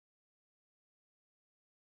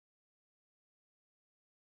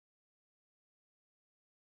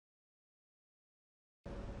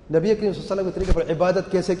نبی کریم صلی اللہ علیہ وسلم کے طریقے پر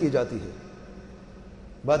عبادت کیسے کی جاتی ہے؟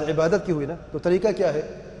 بات عبادت کی ہوئی نا، تو طریقہ کیا ہے؟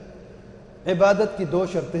 عبادت کی دو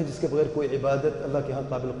شرطیں ہیں جس کے بغیر کوئی عبادت اللہ کے ہاں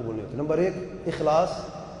قابل قبول نہیں ہوتی۔ نمبر ایک، اخلاص۔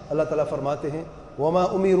 اللہ تعالیٰ فرماتے ہیں وَمَا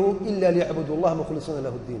أُمِرُوا إِلَّا لِيَعْبُدُوا اللَّهَ مُخْلِصِينَ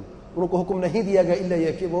لَهُ الدِّينَ، ان کو حکم نہیں دیا گیا الا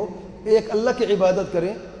یہ کہ وہ ایک اللہ کی عبادت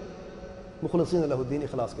کریں مخلصین لہ الدین،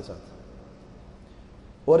 اخلاص کے ساتھ۔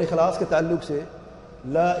 اور اخلاص کے تعلق سے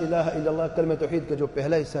لا الہ الا اللہ کلمہ توحید کا جو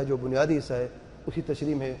پہلا حصہ ہے، جو بنیادی حصہ ہے، اس کی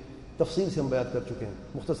تشریح میں تفصیل سے ہم بیان کر چکے ہیں،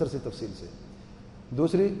 مختصر سی تفصیل سے۔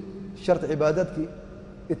 دوسری شرط عبادت کی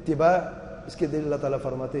اتباع، اس کے دلیل اللہ تعالیٰ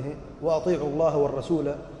فرماتے ہیں وَأَطِيعُوا اللَّهَ وَالرَّسُولَ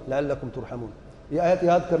لَعَلَّكُمْ تُرْحَمُونَ۔ یہ آیت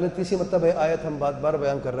یاد کر لیں، تیسری مرتبہ ہے آیت ہم بار بار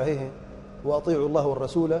بیان کر رہے ہیں، وَأَطِيعُوا اللَّهَ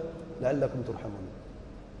وَالرَّسُولَ لَعَلَّكُمْ تُرْحَمُونَ۔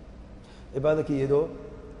 عبادت کی یہ دو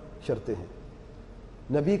شرطیں ہیں۔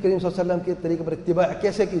 نبی کریم صلی اللہ علیہ وسلم کے طریقے پر اتباع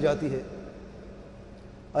کیسے کی جاتی ہے؟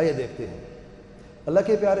 آئیے دیکھتے ہیں۔ اللہ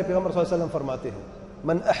کے پیارے پیغمبر صلی اللہ علیہ وسلم فرماتے ہیں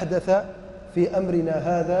من احدث فی امرنا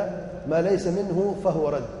هذا ما ليس منه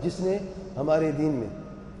فهو رد، جس نے ہمارے دین میں،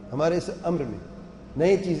 ہمارے اس امر میں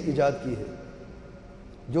نئی چیز ایجاد کی ہے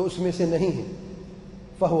جو اس میں سے نہیں ہے،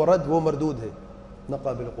 فهو رد، وہ مردود ہے،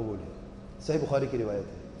 ناقابل قبول ہے۔ صحیح بخاری کی روایت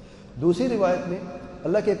ہے۔ دوسری روایت میں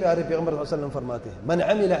اللہ کے پیارے پیغمبر صلی اللہ علیہ وسلم فرماتے ہیں من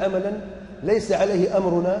عمل عملا لیس علیہ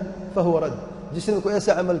امرنا فهو رد، جس نے کوئی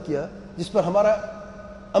ایسا عمل کیا جس پر ہمارا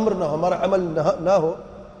امر نہ ہو، ہمارا عمل نہ ہو،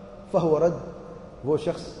 فهو رد، وہ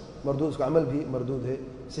شخص مردود، اس کا عمل بھی مردود ہے۔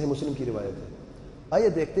 صحیح مسلم کی روایت ہے۔ آئیے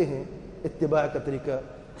دیکھتے ہیں اتباع کا طریقہ۔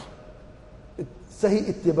 صحیح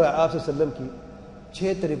اتباع آپ صلی اللہ علیہ وسلم کی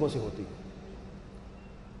 6 طریقوں سے ہوتی ہے۔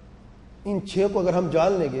 ان 6 کو اگر ہم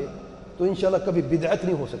جان لیں گے تو انشاءاللہ کبھی بدعت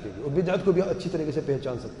نہیں ہو سکے گی، اور بدعت کو بھی اچھی طریقے سے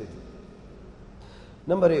پہچان سکتے ہیں۔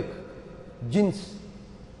 نمبر 1، جنس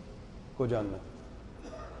کو جاننا۔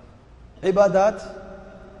 عبادات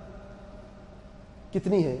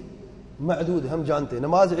کتنی ہے؟ معدود ہے، ہم جانتے ہیں۔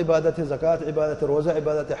 نماز عبادت ہے، زکوٰۃ عبادت ہے، روزہ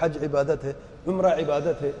عبادت ہے، حج عبادت ہے، عمرہ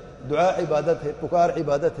عبادت ہے، دعا عبادت ہے، پکار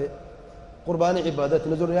عبادت ہے، قربانی عبادت،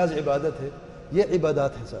 نذر و نیاز عبادت ہے۔ یہ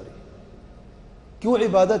عبادات ہیں ساری۔ کیوں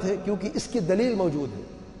عبادت ہے؟ کیونکہ اس کی دلیل موجود ہے۔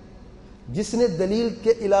 جس نے دلیل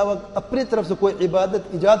کے علاوہ اپنی طرف سے کوئی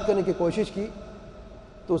عبادت ایجاد کرنے کی کوشش کی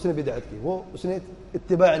تو اس نے بدعت کی، وہ اس نے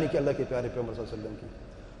اتباع نہیں کی اللہ کے پیارے پیغمبر صلی اللہ علیہ وسلم کی۔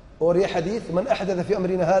 اور یہ حدیث من احدث فی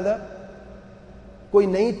امرنا ھذا، کوئی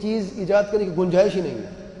نئی چیز ایجاد کرنے کی گنجائش ہی نہیں ہے۔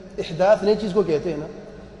 احداث نئی چیز کو کہتے ہیں نا۔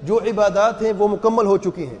 جو عبادات ہیں وہ مکمل ہو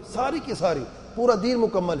چکی ہیں، ساری کی ساری، پورا دین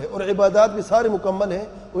مکمل ہے، اور عبادات بھی سارے مکمل ہیں،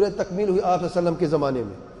 اور یہ تکمیل ہوئی آپ صلی اللہ علیہ وسلم کے زمانے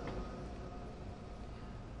میں۔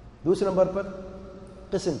 دوسرے نمبر پر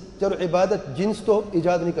قسم، چلو عبادت جنس تو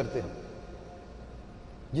ایجاد نہیں کرتے ہیں،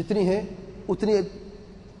 جتنی ہیں اتنی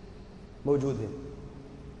موجود ہیں،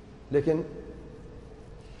 لیکن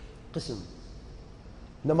قسم،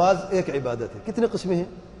 نماز ایک عبادت ہے، کتنے قسمیں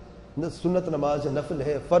ہیں؟ سنت نماز ہے، نفل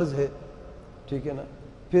ہے، فرض ہے، ٹھیک ہے نا،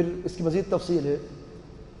 پھر اس کی مزید تفصیل ہے۔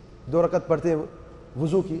 2 رکعت پڑھتے ہیں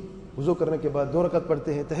وضو کی، وضو کرنے کے بعد 2 رکعت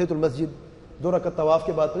پڑھتے ہیں تحیۃ المسجد، 2 رکعت طواف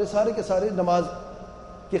کے بعد پڑھتے، سارے کے سارے نماز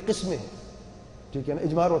کی قسمیں ہیں، ٹھیک ہے نا،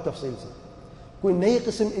 اجمال اور تفصیل سے۔ کوئی نئی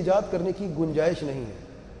قسم ایجاد کرنے کی گنجائش نہیں ہے۔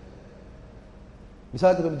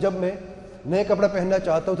 مثال کے طور پر جب میں نئے کپڑے پہننا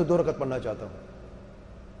چاہتا ہوں تو 2 رکعت پڑھنا چاہتا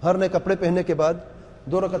ہوں۔ ہر نئے کپڑے پہننے کے بعد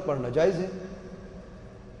 2 رکعت پڑھنا جائز ہے؟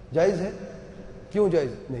 جائز ہے؟ کیوں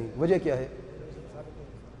جائز نہیں؟ وجہ کیا ہے؟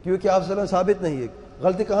 کیونکہ آپ صلی اللہ علیہ وسلم ثابت نہیں ہے۔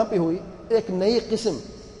 غلطی کہاں پہ ہوئی؟ ایک نئی قسم،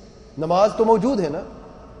 نماز تو موجود ہے نا،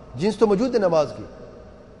 جنس تو موجود ہے نماز کی،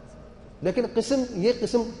 لیکن قسم، یہ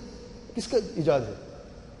قسم کس کا ایجاد ہے؟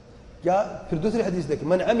 کیا؟ پھر دوسری حدیث دیکھیں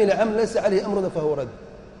من عمل عملا لیس علیہ امرنا فہو رد،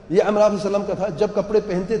 یہ عمل آپ صلی اللہ علیہ وسلم کا تھا جب کپڑے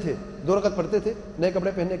پہنتے تھے 2 رکعت پڑھتے تھے نئے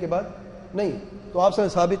کپڑے پہننے کے بعد، نہیں، تو آپ سے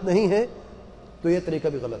ثابت نہیں ہے، تو یہ طریقہ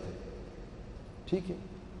بھی غلط ہے، ٹھیک ہے۔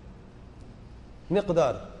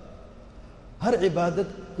 مقدار، ہر عبادت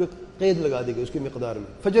کو قید لگا دی گئی اس کی مقدار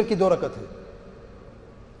میں۔ فجر کی 2 رکعت ہے،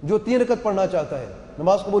 جو 3 رکعت پڑھنا چاہتا ہے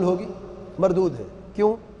نماز قبول ہوگی؟ مردود ہے۔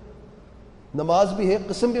 کیوں؟ نماز بھی ہے،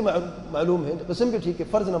 قسم بھی معلوم ہے، قسم بھی ٹھیک ہے،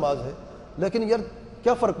 فرض نماز ہے، لیکن یار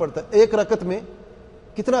کیا فرق پڑتا ہے؟ 1 رکعت میں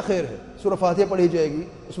کتنا خیر ہے، سورہ فاتحہ پڑھی جائے گی،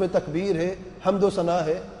 اس میں تکبیر ہے، حمد و ثنا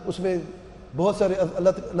ہے، اس میں بہت سارے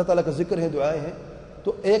اللہ تعالیٰ کا ذکر ہیں، دعائیں ہیں،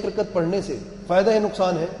 تو 1 رکعت پڑھنے سے فائدہ ہے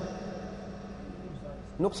نقصان ہے؟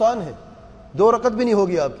 نقصان ہے۔ 2 رکعت بھی نہیں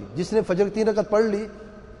ہوگی آپ کی۔ جس نے فجر 3 رکعت پڑھ لی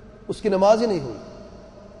اس کی نماز ہی نہیں ہوئی،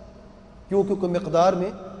 کیونکہ مقدار میں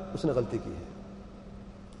اس نے غلطی کی ہے۔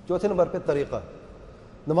 چوتھے نمبر پہ طریقہ،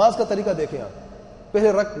 نماز کا طریقہ دیکھیں آپ،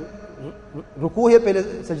 پہلے رکوع ہے، پہلے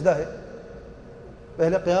سجدہ ہے،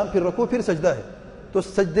 پہلے قیام، پھر رکوع، پھر سجدہ ہے، تو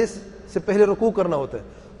سجدے سے پہلے رکوع کرنا ہوتا ہے۔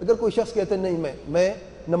 اگر کوئی شخص کہتے ہیں نہیں میں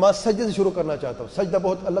نماز سجدے سے شروع کرنا چاہتا ہوں، سجدہ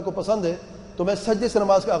بہت اللہ کو پسند ہے، تو تو میں سجدے سے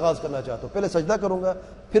نماز کا آغاز کرنا چاہتا ہوں، پہلے سجدہ کروں گا،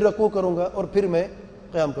 پھر رکوع کروں گا، اور پھر میں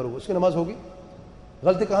قیام کروں گا، اس کی نماز ہوگی؟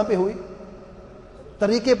 غلطی کہاں پہ ہوئی؟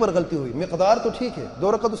 طریقے پر غلطی ہوئی. مقدار تو ٹھیک ہے،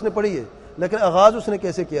 2 رکعت اس نے پڑھی ہے، لیکن آغاز اس نے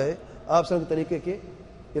کیسے کیا ہے؟ آپ صلی اللہ علیہ وسلم کے طریقے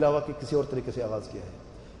کے علاوہ کے کسی اور طریقے سے آغاز کیا ہے.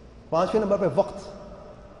 5ویں نمبر پہ وقت.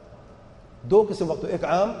 2 قسم وقت، ایک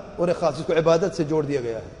عام اور ایک خاص، جس کو عبادت سے جوڑ دیا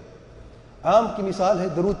گیا ہے. عام کی مثال ہے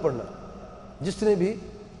درود پڑھنا. جس نے بھی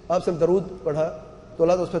آپ سے درود پڑھا تو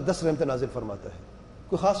اللہ اس پر 10 رحمتیں نازل فرماتا ہے.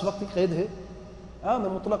 کوئی خاص وقت کی قید ہے؟ عام ہے،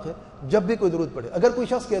 مطلق ہے، جب بھی کوئی درود پڑھے. اگر کوئی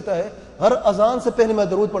شخص کہتا ہے ہر اذان سے پہلے میں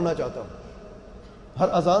درود پڑھنا چاہتا ہوں، ہر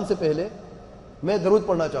اذان سے پہلے میں درود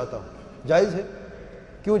پڑھنا چاہتا ہوں، جائز ہے؟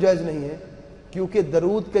 کیوں جائز نہیں ہے؟ کیونکہ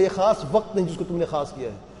درود کا یہ خاص وقت نہیں جس کو تم نے خاص کیا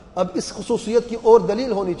ہے. اب اس خصوصیت کی اور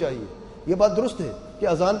دلیل ہونی چاہیے. یہ بات درست ہے کہ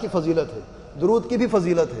اذان کی فضیلت ہے، درود کی بھی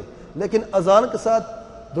فضیلت ہے، لیکن اذان کے ساتھ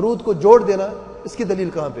درود کو جوڑ دینا، اس کی دلیل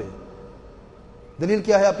کہاں پہ ہے؟ دلیل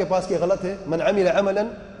کیا ہے آپ کے پاس کہ غلط ہے؟ من عمل عملا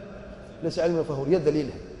لیس علم فہو، یہ دلیل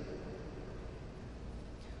ہے.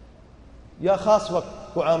 یا خاص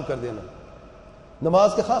وقت کو عام کر دینا.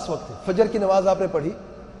 نماز کا خاص وقت ہے، فجر کی نماز آپ نے پڑھی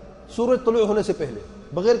سورج طلوع ہونے سے پہلے،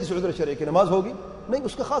 بغیر کسی عذر شرعی کی نماز ہوگی؟ نہیں،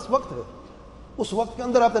 اس کا خاص وقت ہے، اس وقت کے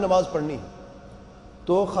اندر آپ نے نماز پڑھنی ہے.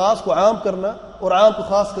 تو خاص کو عام کرنا اور عام کو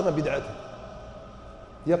خاص کرنا بدعت ہے.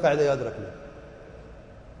 یہ قاعدہ یاد رکھنا.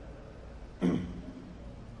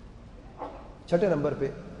 6 نمبر پہ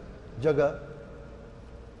جگہ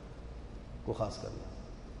کو خاص کرنا،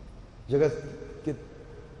 جگہ کے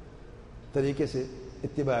طریقے سے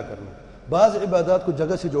اتباع کرنا. بعض عبادات کو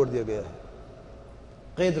جگہ سے جوڑ دیا گیا ہے،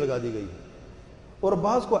 قید لگا دی گئی ہے، اور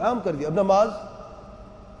بعض کو عام کر دیا. اب نماز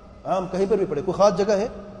عام کہیں پر بھی پڑھے، کوئی خاص جگہ ہے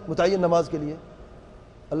متعین نماز کے لیے؟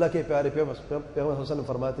 اللہ کے پیارے پیغمبر صلی اللہ علیہ وسلم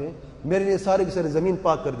فرماتے ہیں میرے لیے ساری کی ساری زمین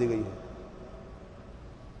پاک کر دی گئی ہے.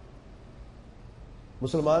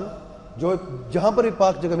 مسلمان جو جہاں پر بھی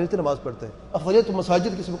پاک جگہ ملتی نماز پڑھتا ہے. افضلیت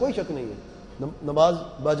مساجد کی اس میں کوئی شک نہیں ہے، نماز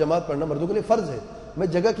با جماعت پڑھنا مردوں کے لیے فرض ہے. میں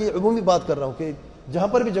جگہ کی عمومی بات کر رہا ہوں کہ جہاں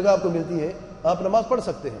پر بھی جگہ آپ کو ملتی ہے آپ نماز پڑھ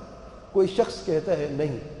سکتے ہیں. کوئی شخص کہتا ہے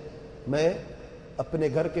نہیں میں اپنے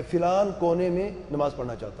گھر کے فلان کونے میں نماز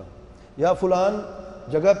پڑھنا چاہتا ہوں، یا فلان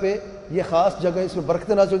جگہ پہ یہ خاص جگہ اس میں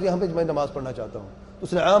برکتیں نازل ہوتی ہیں، یہاں پہ میں نماز پڑھنا چاہتا ہوں، تو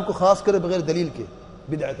اس نے عام کو خاص کرے بغیر دلیل کے،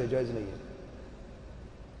 بدعت ہے، جائز نہیں ہے.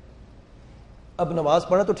 اب نماز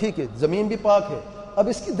پڑھنا تو ٹھیک ہے، زمین بھی پاک ہے، اب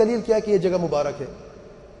اس کی دلیل کیا ہے کہ یہ جگہ مبارک ہے؟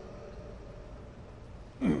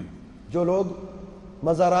 جو لوگ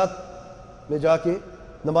مزارات میں جا کے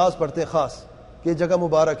نماز پڑھتے ہیں خاص کہ یہ جگہ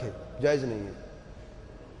مبارک ہے، جائز نہیں ہے،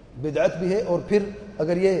 بدعت بھی ہے. اور پھر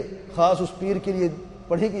اگر یہ خاص اس پیر کے لیے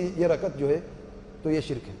پڑھی گئی یہ رکعت جو ہے تو یہ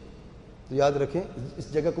شرک ہے. تو یاد رکھیں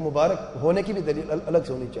اس جگہ کو مبارک ہونے کی بھی دلیل الگ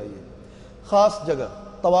سے ہونی چاہیے. خاص جگہ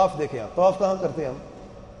طواف دیکھیں آپ، طواف کہاں کرتے ہیں ہم؟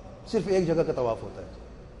 صرف ایک جگہ کا طواف ہوتا ہے.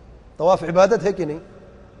 طواف عبادت ہے کہ نہیں؟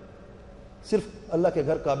 صرف اللہ کے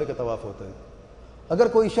گھر کعبے کا طواف ہوتا ہے. اگر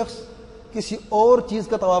کوئی شخص کسی اور چیز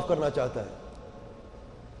کا طواف کرنا چاہتا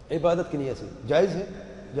ہے عبادت کی نیت سے، جائز ہے؟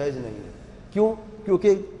 جائز نہیں ہے. کیوں؟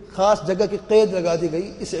 کیونکہ خاص جگہ کی قید لگا دی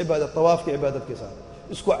گئی اس عبادت، طواف کی عبادت کے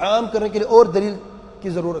ساتھ. اس کو عام کرنے کے لیے اور دلیل کی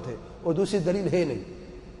ضرورت ہے، اور دوسری دلیل ہے نہیں.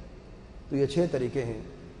 تو یہ 6 طریقے ہیں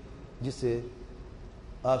جس سے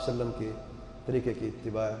آپ صلی اللہ علیہ وسلم کے طریقے کی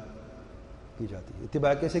اتباع کی جاتی ہے.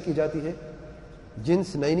 اتباع کیسے کی جاتی ہے؟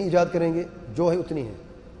 جنس نئی نہیں ایجاد کریں گے، جو ہے اتنی ہے.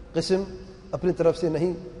 قسم اپنی طرف سے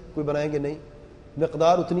نہیں کوئی بنائیں گے، نہیں.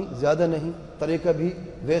 مقدار اتنی زیادہ نہیں، طریقہ بھی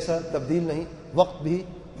ویسا تبدیل نہیں، وقت بھی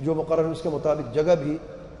جو مقرر ہے اس کے مطابق، جگہ بھی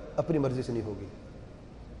اپنی مرضی سے نہیں ہوگی.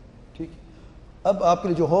 ٹھیک. اب آپ کے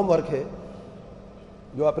لیے جو ہوم ورک ہے،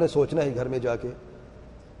 جو آپ نے سوچنا ہے گھر میں جا کے،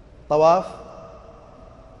 طواف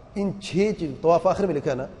ان 6 چیز، طواف آخر میں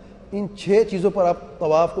لکھا ہے نا، ان 6 چیزوں پر آپ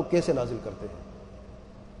طواف کو کیسے نازل کرتے ہیں.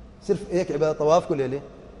 صرف ایک عبادت طواف کو لے لیں،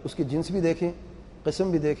 اس کی جنس بھی دیکھیں،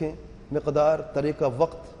 قسم بھی دیکھیں، مقدار، طریقہ،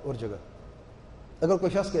 وقت اور جگہ. اگر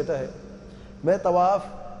کوئی شخص کہتا ہے میں طواف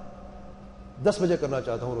 10 بجے کرنا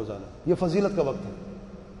چاہتا ہوں روزانہ، یہ فضیلت کا وقت ہے،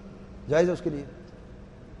 جائز ہے اس کے لیے.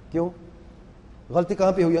 کیوں؟ غلطی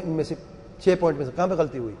کہاں پہ ہوئی؟ ان میں سے 6 پوائنٹ میں سے کہاں پہ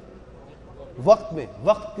غلطی ہوئی؟ وقت میں.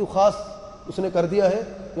 وقت کو خاص اس نے کر دیا ہے،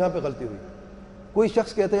 یہاں پہ غلطی ہوئی. کوئی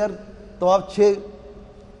شخص کہتا ہے یار طواف 6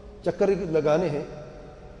 چکر لگانے ہیں،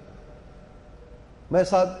 میں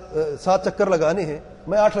 7 چکر لگانے ہیں،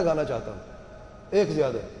 میں 8 لگانا چاہتا ہوں، ایک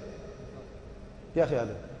زیادہ ہے. کیا خیال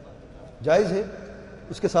ہے؟ جائز ہے؟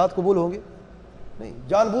 اس کے ساتھ قبول ہوں گے؟ نہیں،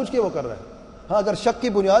 جان بوجھ کے وہ کر رہا ہے. ہاں اگر شک کی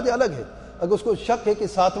بنیاد الگ ہے، اگر اس کو شک ہے کہ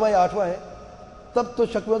 7واں یا 8واں ہے، تب تو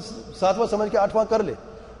شک 7واں سمجھ کے 8واں کر لے.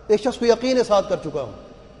 ایک شخص کو یقین ہے 7 کر چکا ہوں،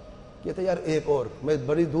 کہتے یار ایک اور، میں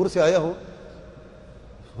بڑی دور سے آیا ہوں،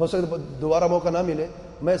 ہو سکتا دوبارہ موقع نہ ملے،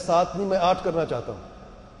 میں 7 نہیں میں 8 کرنا چاہتا ہوں.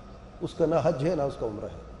 اس کا نہ حج ہے نہ اس کا عمرہ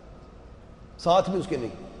ہے. ساتھ بھی اس کے نہیں.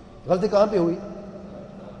 غلطی کہاں پہ ہوئی؟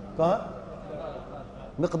 کہاں؟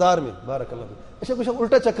 مقدار میں. بارک اللہ فیک. اچھا کچھ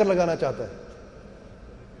الٹا چکر لگانا چاہتا ہے,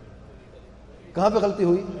 کہاں پہ غلطی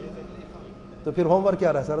ہوئی؟ تو پھر ہوم ورک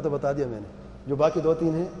کیا رہا ہے؟ سارا تو بتا دیا میں نے. جو باقی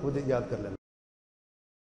 2-3 ہیں وہ یاد کر لینا.